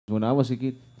When I was a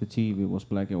kid, the TV was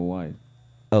black and white.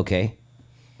 Okay.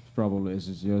 Probably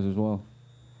is yours as well.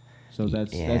 So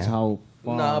that's Yeah. how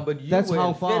far. Nah, but you that's were how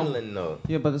in far. Finland, though.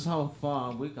 Yeah, but that's how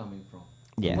far we're coming from.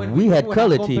 Yeah. We had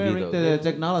color I'm TV, comparing though. the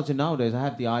technology nowadays. I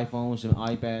have the iPhones and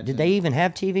iPads. Did they even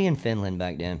have TV in Finland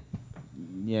back then?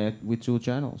 Yeah, with 2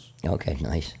 channels. Okay,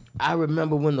 nice. I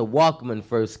remember when the Walkman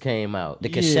first came out. The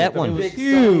cassette but one. it was Big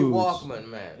huge. Sony Walkman,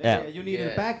 man. Yeah. You needed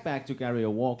a backpack to carry a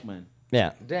Walkman.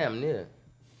 Yeah. Damn near.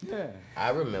 Yeah.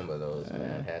 I remember those,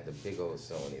 man. Had the big old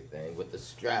Sony thing with the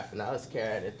strap, and I was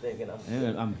carrying it thinking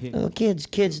I'm hitting. Well,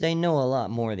 kids, they know a lot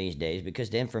more these days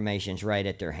because the information's right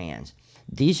at their hands.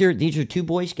 These are 2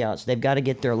 Boy Scouts. They've got to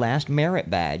get their last merit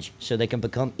badge so they can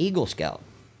become Eagle Scout.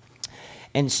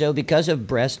 And so because of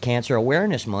Breast Cancer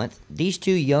Awareness Month, these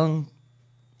 2 young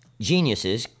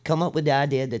geniuses come up with the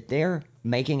idea that they're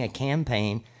making a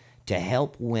campaign to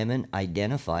help women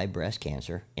identify breast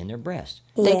cancer in their breasts.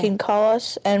 They can call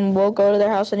us and we'll go to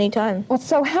their house anytime. Well,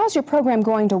 so how's your program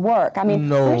going to work? I mean,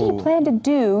 where do you plan to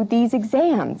do these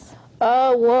exams?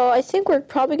 Well, I think we're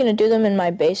probably going to do them in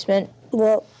my basement.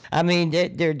 Well, I mean,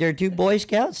 they're 2 Boy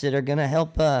Scouts that are going to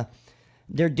help.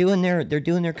 They're doing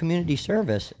their community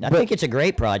service. I think it's a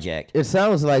great project. It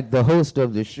sounds like the host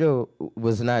of the show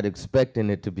was not expecting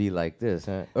it to be like this,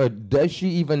 huh? Or does she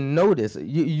even notice?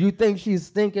 You think she's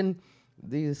thinking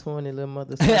these horny little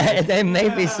mothers? They may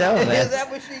be so, man. Is that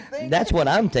what she's thinking? That's what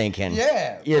I'm thinking.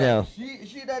 Yeah. You know.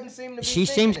 She doesn't seem to be She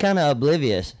thinking seems kind of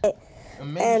oblivious.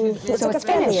 And so it's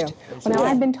finished. Well, now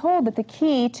I've been told that the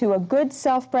key to a good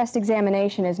self-breast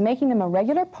examination is making them a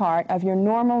regular part of your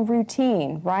normal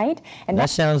routine, right? And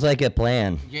That sounds like a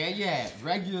plan. Yeah,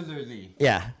 regularly.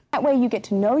 Yeah. that way you get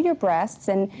to know your breasts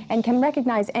and can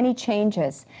recognize any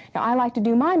changes. Now, I like to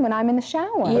do mine when I'm in the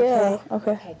shower. Yeah,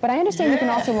 okay. But I understand you can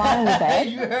also lie on the bed.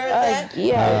 You heard that?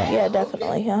 Yeah,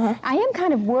 definitely. I am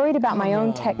kind of worried about my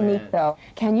own technique, though.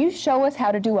 Can you show us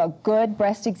how to do a good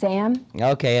breast exam?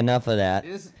 Okay, enough of that.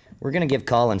 We're going to give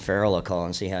Colin Farrell a call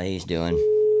and see how he's doing.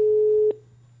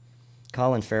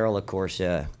 Colin Farrell, of course,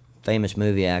 famous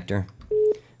movie actor.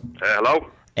 Hello?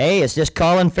 Hey, is this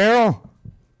Colin Farrell?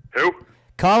 Who?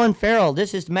 Colin Farrell,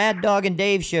 this is Maddog and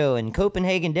Dave show in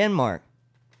Copenhagen, Denmark.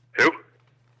 Who?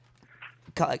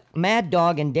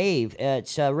 Maddog and Dave,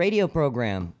 it's a radio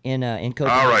program in Copenhagen.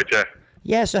 All right, yeah.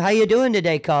 Yeah, so how you doing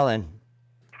today, Colin?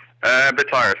 A bit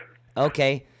tired.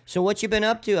 Okay, so what you been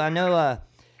up to? I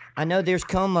know there's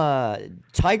come,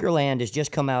 Tigerland has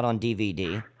just come out on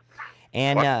DVD.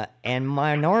 And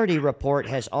Minority Report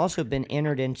has also been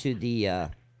entered into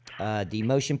the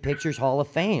Motion Pictures Hall of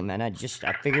Fame, and I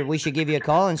figured we should give you a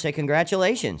call and say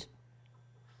congratulations.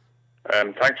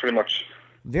 Thanks very much.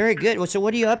 Very good. Well, so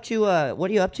what are you up to?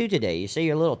 What are you up to today? You say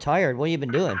you're a little tired. What have you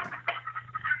been doing?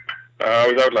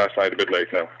 I was out last night, a bit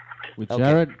late now. With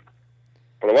Jared?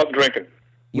 But I wasn't drinking.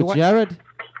 With Jared?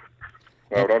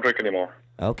 No, I don't drink anymore.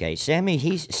 Okay,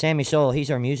 he's Sammy Soul.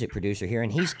 He's our music producer here,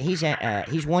 and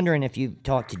he's wondering if you've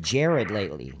talked to Jared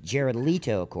lately. Jared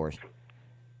Leto, of course.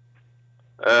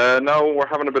 No, we're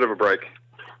having a bit of a break.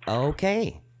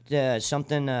 Okay,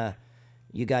 something.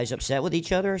 You guys upset with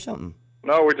each other or something?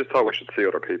 No, we just thought we should see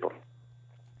other people.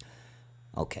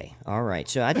 Okay, all right.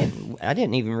 So I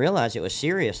didn't even realize it was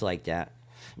serious like that.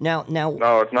 Now.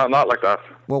 No, it's not like that.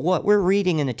 Well, what we're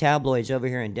reading in the tabloids over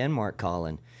here in Denmark,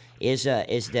 Colin, is that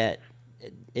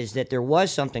there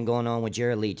was something going on with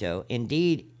Jared Leto.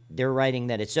 Indeed, they're writing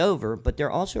that it's over, but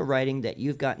they're also writing that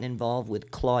you've gotten involved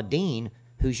with Claudine,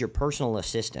 who's your personal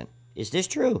assistant. Is this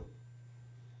true?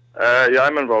 Yeah,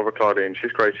 I'm involved with Claudine.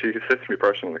 She's great. She assists me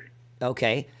personally.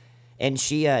 Okay. And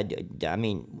she, I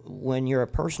mean, when you're a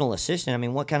personal assistant, I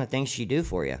mean, what kind of things does she do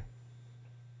for you?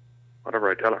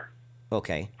 Whatever I tell her.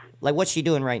 Okay. Like what's she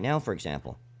doing right now, for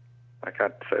example? I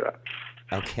can't say that.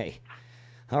 Okay.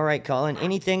 All right, Colin.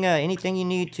 Anything you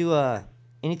need to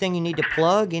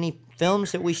plug? Any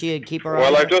films that we should keep our eye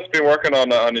on? Well, I've just been working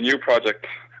on a new project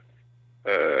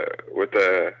with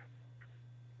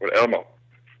Elmo.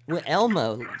 With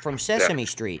Elmo from Sesame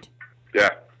Street. Yeah.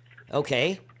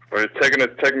 Okay. Well, it's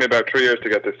taken me about 3 years to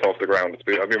get this off the ground.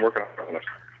 I've been working on it.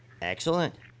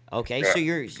 Excellent. Okay,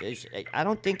 Yeah. so I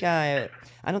don't think I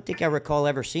recall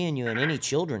ever seeing you in any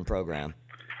children program.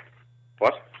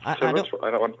 What? I Children's? don't.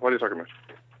 What are you talking about?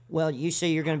 Well, you say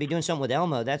you're going to be doing something with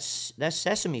Elmo. That's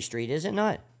Sesame Street, is it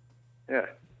not? Yeah.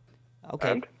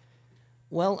 Okay. And?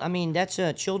 Well, I mean that's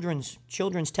children's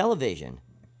television.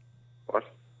 What?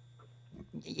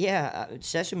 Yeah,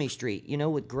 Sesame Street. You know,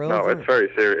 with Grover. No, it's very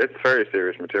serious. It's very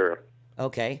serious material.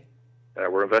 Okay.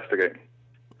 We're investigating.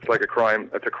 It's like a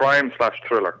crime. It's a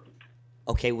crime/thriller.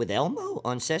 Okay, with Elmo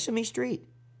on Sesame Street.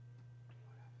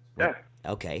 Yeah.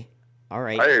 Okay. All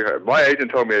right. My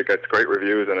agent told me it gets great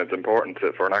reviews and it's important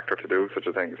for an actor to do such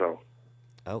a thing. So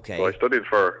Okay. I studied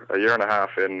for a year and a half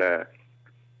in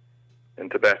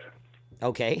Tibet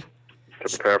Okay. to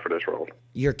prepare for this role.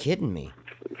 You're kidding me.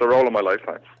 It's a role of my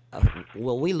lifetime.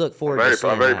 Well, we look forward I'm to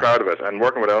seeing very that. proud of it. And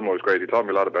working with Elmo was great. He taught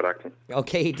me a lot about acting.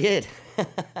 Okay, he did.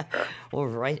 Well,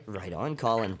 right on,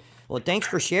 Colin. Well, thanks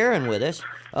for sharing with us.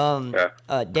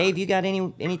 Dave, you got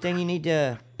anything you need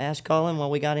to ask Colin while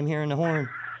we got him here in the horn?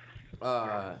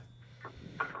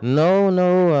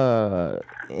 No.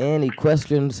 Any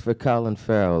questions for Colin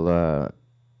Farrell?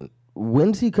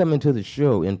 When's he coming to the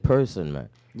show in person, man?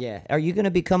 Yeah. Are you going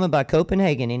to be coming by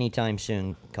Copenhagen anytime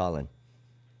soon, Colin?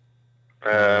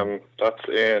 That's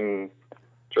in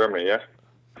Germany, yeah?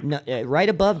 No, right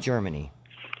above Germany.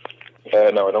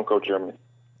 No, I don't go to Germany.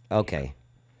 Okay,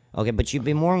 but you'd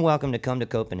be more than welcome to come to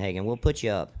Copenhagen. We'll put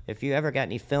you up. If you ever got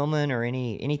any filming or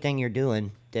anything you're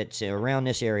doing that's around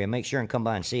this area, make sure and come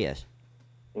by and see us.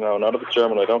 No, not if it's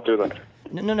German. I don't do that.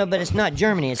 No, but it's not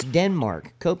Germany. It's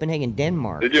Denmark. Copenhagen,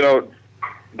 Denmark. Did you know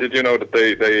that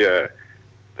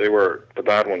they were the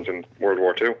bad ones in World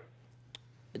War II?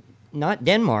 Not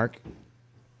Denmark.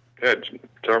 Yeah,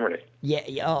 Germany. Yeah.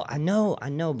 Oh, I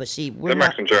know. But see,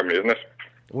 Denmark's in Germany, isn't it?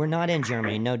 We're not in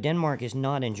Germany. No, Denmark is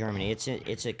not in Germany.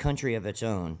 It's a country of its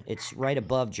own. It's right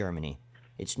above Germany.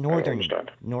 It's northern. I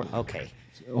understand. Okay.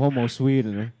 It's almost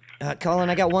Sweden. Colin,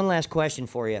 I got one last question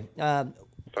for you.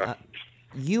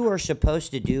 You are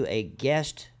supposed to do a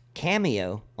guest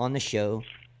cameo on the show,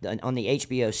 on the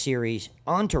HBO series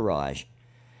Entourage,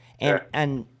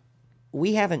 and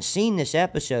we haven't seen this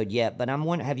episode yet. But I'm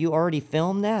wondering, have you already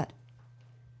filmed that?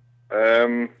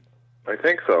 I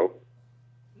think so.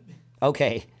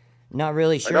 Okay, not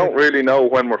really sure. I don't really know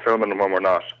when we're filming and when we're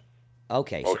not.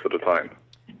 Okay. Most of the time.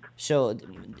 So,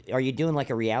 are you doing like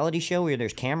a reality show where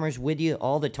there's cameras with you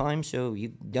all the time, so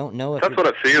you don't know if That's what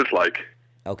it feels like.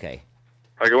 Okay.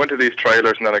 I go into these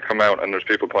trailers and then I come out and there's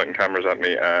people pointing cameras at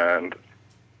me and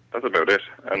that's about it.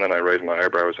 And then I raise my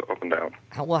eyebrows up and down.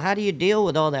 How do you deal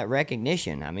with all that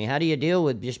recognition? I mean, how do you deal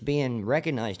with just being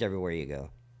recognized everywhere you go?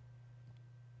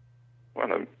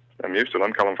 Well, I'm used to it.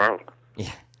 I'm Colin Farrell.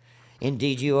 Yeah.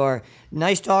 Indeed you are.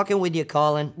 Nice talking with you,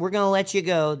 Colin. We're going to let you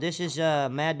go. This is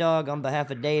Maddog on behalf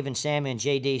of Dave and Sammy and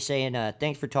JD saying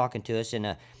thanks for talking to us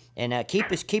and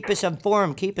keep us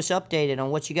informed, keep us updated on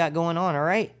what you got going on, all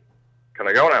right? Can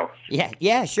I go now?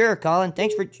 Yeah, sure, Colin.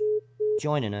 Thanks for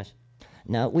joining us.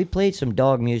 Now, we played some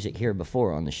dog music here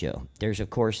before on the show. There's,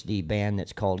 of course, the band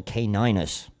that's called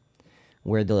K9us,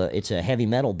 where it's a heavy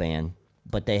metal band,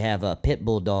 but they have pit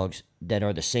bull dogs that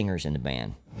are the singers in the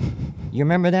band. You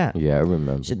remember that? Yeah, I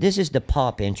remember. So this is the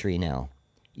pop entry now.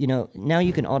 You know, now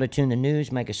you can auto-tune the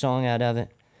news, make a song out of it.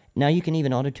 Now you can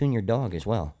even auto-tune your dog as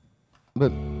well.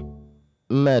 But,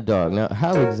 Maddog, now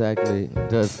how exactly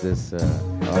does this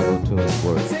auto-tune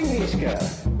work? Sing, Mishka.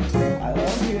 I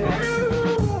love you.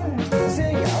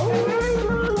 Sing.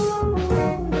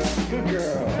 Good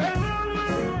girl.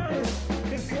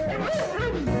 Good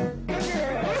girl.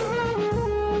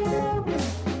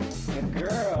 Good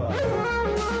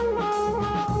girl.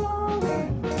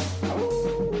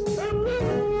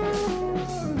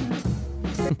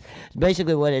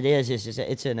 Basically, what it is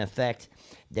it's an effect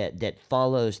that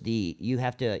follows the. You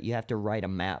have to write a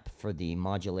map for the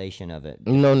modulation of it.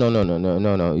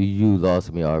 No. You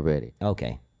lost me already.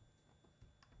 Okay.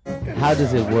 How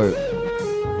does it work?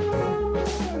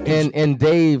 In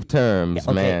Dave terms,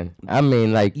 Okay. man. I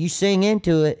mean, like, You sing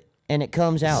into it, and it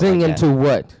comes out. sing like into that.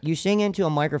 what? You sing into a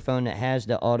microphone that has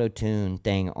the auto-tune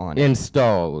thing on it.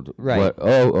 Installed. Right. What?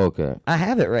 Oh, okay. I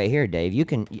have it right here, Dave. You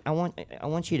can. I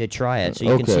want you to try it so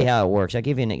you can Okay. see how it works. I'll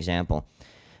give you an example.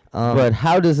 But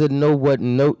how does it know what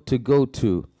note to go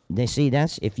to? They see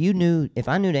that's if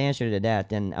I knew the answer to that,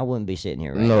 then I wouldn't be sitting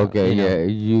here right No, now. okay, you know? yeah,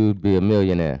 you'd be a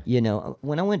millionaire. You know,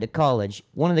 when I went to college,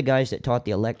 one of the guys that taught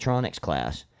the electronics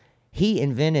class, he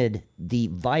invented the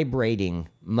vibrating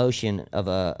motion of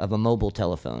a mobile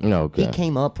telephone. Okay. He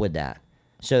came up with that.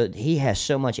 So he has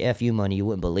so much FU money you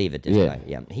wouldn't believe it. This Yeah. guy,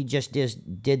 yeah. He just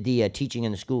did the teaching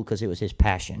in the school because it was his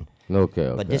passion.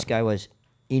 Okay. But this guy was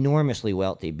enormously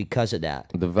wealthy because of that.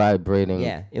 The vibrating.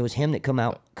 Yeah, it was him that come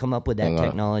up with that Hang on.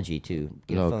 technology to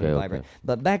get a phone Okay, to okay. vibrate.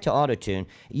 But back to autotune,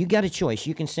 you got a choice.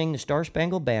 You can sing the Star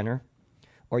Spangled Banner,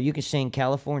 or you can sing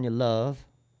California Love,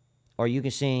 or you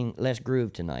can sing Let's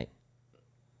Groove Tonight.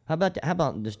 How about that? How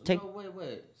about this? Take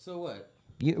Wait. So what?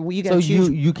 you got So to choose.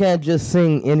 you can't just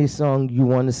sing any song you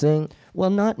want to sing? Well,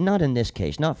 not in this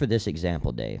case. Not for this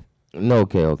example, Dave. No,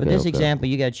 okay. For this example,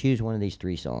 you got to choose one of these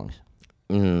three songs.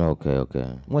 Okay.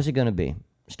 What's it going to be?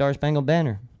 Star Spangled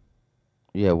Banner.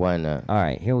 Yeah, why not? All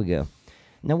right, here we go.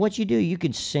 Now, what you do, you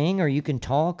can sing, or you can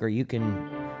talk, or you can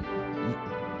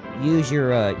use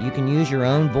your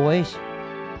own voice.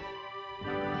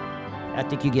 I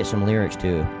think you get some lyrics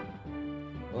too.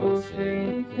 Oh,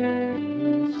 say, can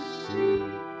you see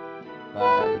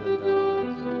by the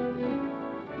dawn's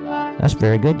early light That's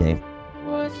very good, Dave.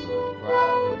 what so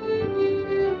proudly we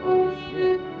hailed? Oh,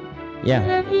 shit. Yeah.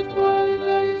 At the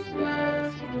twilight's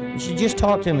last You should just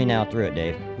talk to me now through it,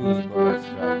 Dave. whose broad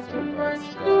stripes and bright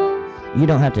stars You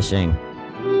don't have to sing.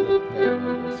 through the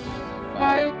perilous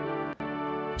fight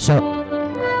So, o'er the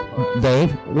ramparts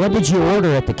Dave, what did you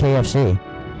order at the KFC?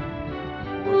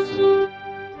 were so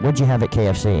What'd you have at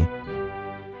KFC?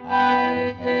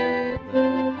 I had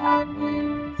the hot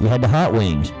wings You had the hot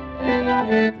wings. and I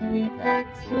had 3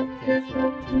 packs of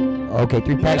ketchup too. Okay,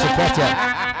 3 packs of ketchup.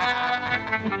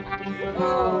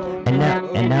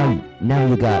 And now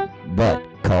you got butt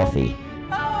coffee.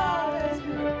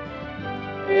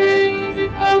 Hey,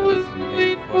 I was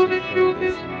late for the show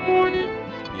this morning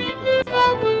because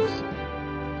I was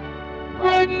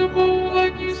riding the bull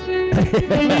like you said.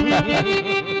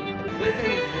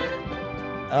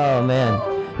 Oh man,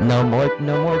 no more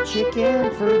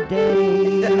chicken for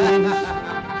days.